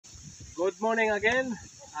Good morning again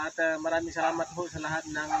at maraming salamat po sa lahat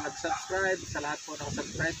ng nag-subscribe, sa lahat po ng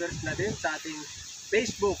subscribers natin sa ating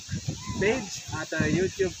Facebook page at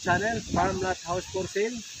YouTube channel, Farmland House for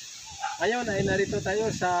Sale. Ngayon ay narito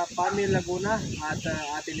tayo sa Famy, Laguna at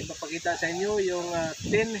ating ipapakita sa inyo yung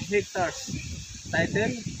 10 hectares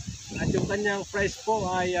title at yung kanyang price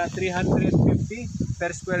po ay 350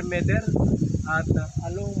 per square meter at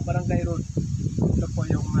along Barangay Road. Ito po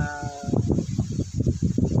yung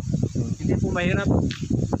hindi po mahirap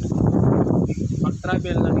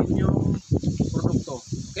mag-travel ng inyong produkto.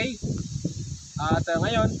 Okay? At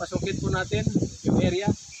ngayon, pasukin po natin yung area.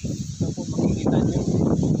 Ito po makikita nyo.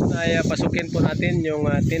 Ay, pasukin po natin yung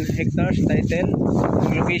 10 hectares title.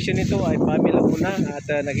 Ang location nito ay Famy, Laguna at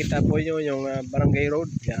nakita po nyo yung Barangay Road.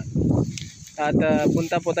 Yan. At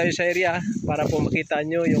punta po tayo sa area para po makita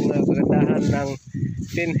nyo yung kagandahan ng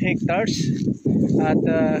 10 hectares. At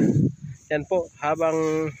yan po,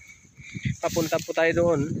 habang papunta po tayo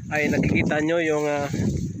doon ay nakikita nyo yung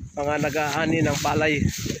mga nag-aani ng palay.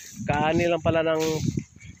 Kaani lang pala ng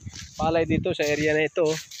palay dito sa area na ito.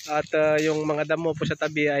 At yung mga damo po sa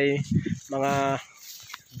tabi ay mga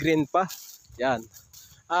green pa. Yan.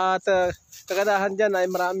 At kagandahan dyan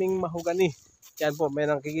ay maraming mahogani. Yan po,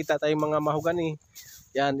 may nakikita tayong mga mahogani.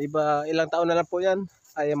 Yan, ilang taon na lang po yan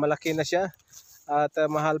ay malaki na siya. At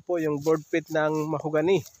mahal po yung board feet ng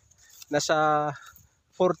mahogani. Nasa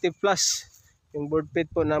 40 plus yung board feet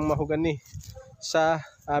po ng mahogani sa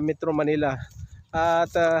Metro Manila.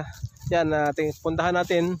 At yan, puntahan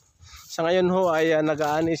natin. Sa ngayon ho ay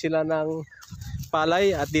nag-aani sila ng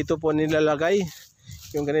palay at dito po nilalagay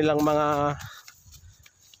yung kanilang mga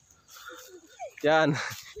yan.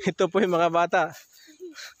 Ito po yung mga bata.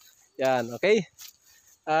 Yan, okay?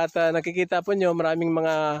 At nakikita po nyo maraming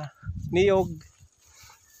mga niyog.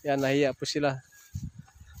 Yan, nahiya po sila.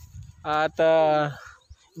 At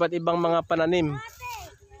iba't ibang mga pananim,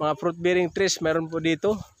 mga fruit bearing trees meron po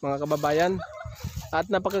dito mga kababayan. At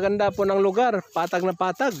napakaganda po ng lugar, patag na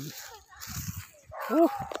patag.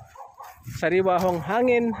 Sariwa hong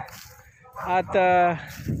hangin at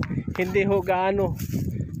hindi ho gaano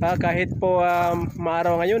kahit po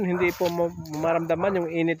maaraw ngayon hindi po maramdaman yung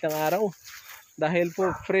init ng araw dahil po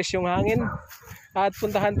fresh yung hangin. At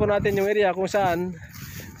puntahan po natin yung area kung saan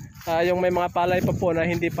yung may mga palay pa po na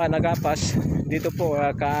hindi pa nagapas. Dito po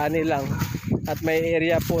kaani lang at may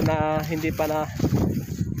area po na hindi pa na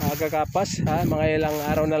gagapas, mga ilang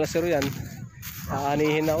araw na lang siro yan,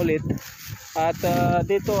 aanihin na ulit. At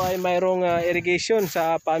dito ay mayroong irrigation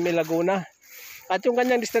sa Famy, Laguna. At yung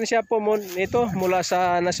kanyang distansya po nito mula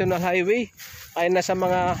sa National Highway ay nasa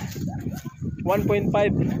mga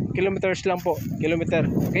 1.5 kilometers lang po, kilometer.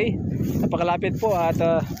 Okay? Napakalapit po at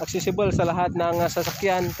accessible sa lahat ng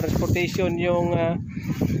sasakyan, transportation, yung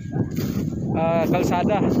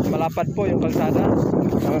kalsada. Malapad po yung kalsada,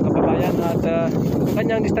 mga kababayan. At yung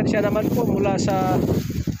kanyang distansya naman po mula sa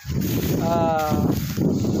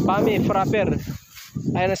Famy Proper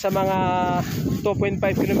ay nasa mga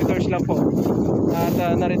 2.5 kilometers lang po. At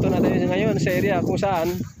narito na tayo ngayon sa area kung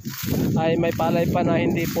saan ay may palay pa na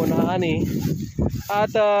hindi po naani.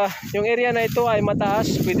 At yung area na ito ay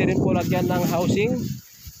mataas, pwede rin po lagyan ng housing.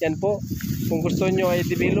 Yan po, kung gusto nyo ay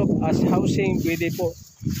develop as housing, pwede po.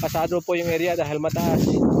 Pasado po yung area dahil mataas.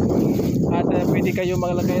 At pwede kayo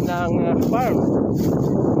maglagay ng farm,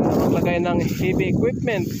 maglagay ng heavy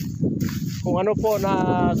equipment. Kung ano po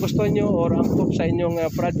na gusto nyo or angkop sa inyong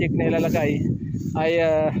project na ilalagay ay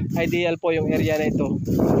ideal po yung area na ito.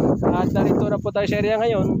 At narito na po tayo sa area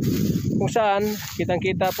ngayon kung saan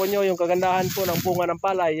kitang-kita po nyo yung kagandahan po ng bunga ng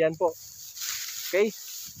palay. Yan po. Okay?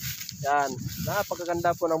 Yan.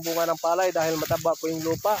 Napakaganda po ng bunga ng palay dahil mataba po yung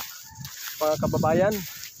lupa, mga kababayan.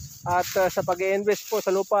 At sa pag-i-invest po sa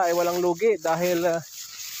lupa ay walang lugi dahil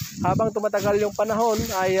habang tumatagal yung panahon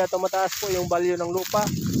ay tumataas po yung value ng lupa.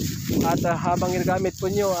 At habang ginagamit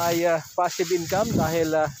po nyo ay passive income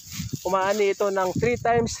dahil umaani ito ng 3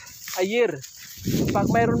 times a year. Pag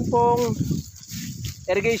mayroon pong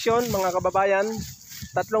irrigation, mga kababayan,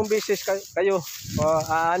 3 beses kayo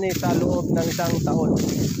aani sa loob ng isang taon.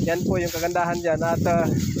 Yan po yung kagandahan dyan. At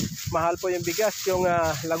mahal po yung bigas. Yung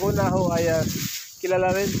Laguna ho ay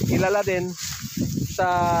kilala din sa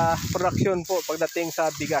production po pagdating sa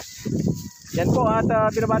bigas. Yan po. At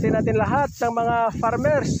binabati natin lahat ng mga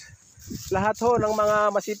farmers, lahat ho ng mga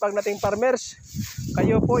masipag nating farmers.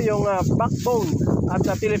 Kayo po yung backbone at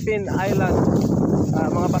Philippine Island.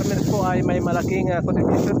 Mga farmers po ay may malaking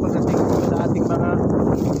contribution pagdating po sa ating mga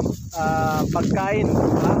pagkain.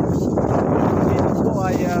 Ito po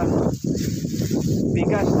ay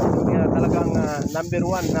bigas, talagang number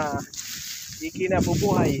 1 na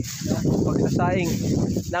ikinabubuhay pagsasaing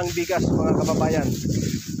ng bigas, mga kababayan.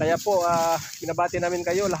 Kaya po binabati namin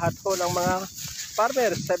kayo lahat po ng mga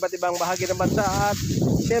farmers sa iba't ibang bahagi ng bansa. At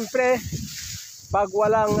siyempre, pag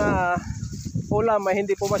walang ulam ay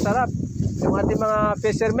hindi po masarap. Yung ating mga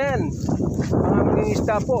fishermen, mga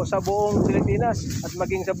mangingisda po sa buong Pilipinas at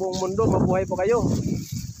maging sa buong mundo, mabuhay po kayo.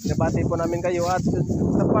 Binabati po namin kayo. At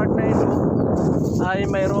sa part na ito ay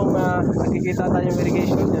mayroong nakikita tayong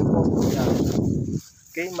irrigation. Yan po. Yan.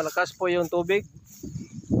 Okay, malakas po yung tubig.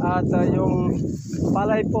 At yung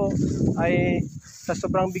palay po ay sa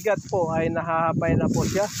sobrang bigat po ay nahahapay na po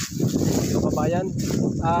siya, kababayan.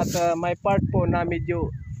 At may part po na medyo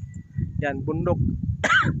yan, bundok.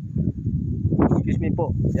 Excuse me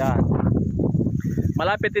po. Yan.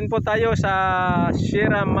 Malapit din po tayo sa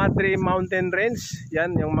Sierra Madre Mountain Range.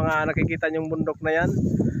 Yan, yung mga nakikita nyong bundok na yan.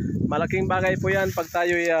 Malaking bagay po yan pag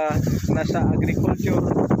tayo nasa agriculture.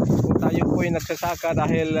 Kung tayo po ay nagsasaka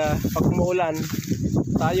dahil pag umuulan,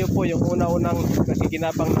 tayo po yung una-unang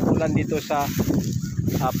nakikinabang ng ulan dito sa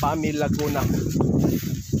Famy, Laguna.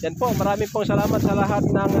 Yan po, marami pong salamat sa lahat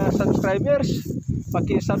ng subscribers.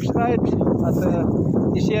 Paki-subscribe at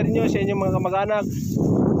i-share nyo sa inyong mga kamag-anak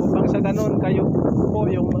upang sa ganun kayo po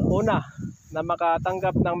yung una na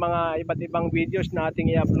makatanggap ng mga iba't ibang videos na ating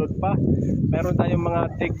i-upload pa. Meron tayong mga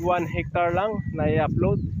tig 1 hectare lang na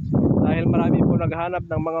i-upload dahil marami po naghahanap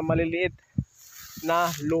ng mga maliliit na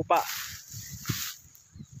lupa.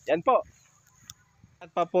 Yan po.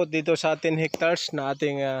 At pa po dito sa 10 hectares na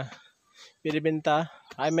ating binibenta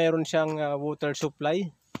ay mayroon siyang water supply.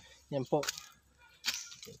 Yan po.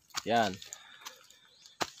 Yan.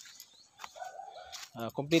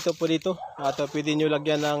 Kumpleto po dito. At pwede nyo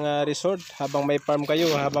lagyan ng resort habang may farm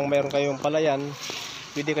kayo, habang mayroon kayong palayan,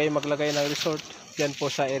 pwede kayo maglagay ng resort yan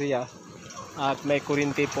po sa area. At may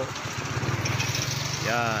kuryente po.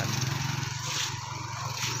 Yan.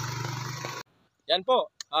 Yan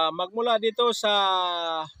po. Magmula dito sa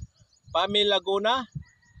Famy, Laguna,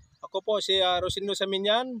 ako po si Rosendo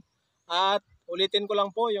Saminyan. At ulitin ko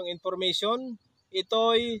lang po yung information.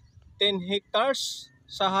 Ito'y 10 hectares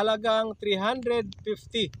sa halagang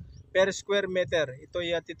 350 per square meter.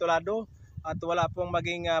 Ito'y titulado at wala pong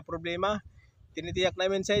maging problema. Tinitiyak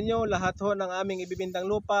namin sa inyo, lahat ho ng aming ibibintang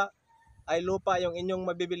lupa ay lupa yung inyong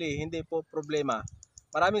mabibili, hindi po problema.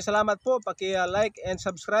 Maraming salamat po. Paki-like and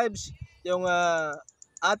subscribe yung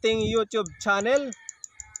ating YouTube channel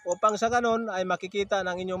upang sa ganun ay makikita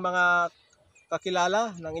ng inyong mga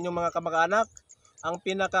kakilala, ng inyong mga kamag-anak ang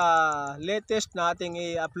pinaka-latest na ating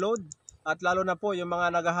i-upload, at lalo na po yung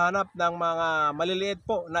mga naghahanap ng mga maliliit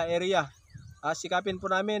po na area. Sikapin po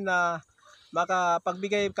namin na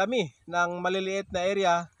makapagbigay kami ng maliliit na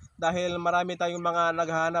area dahil marami tayong mga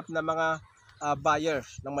naghahanap na mga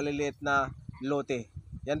buyers ng maliliit na lote.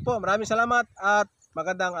 Yan po, maraming salamat at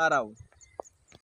magandang araw.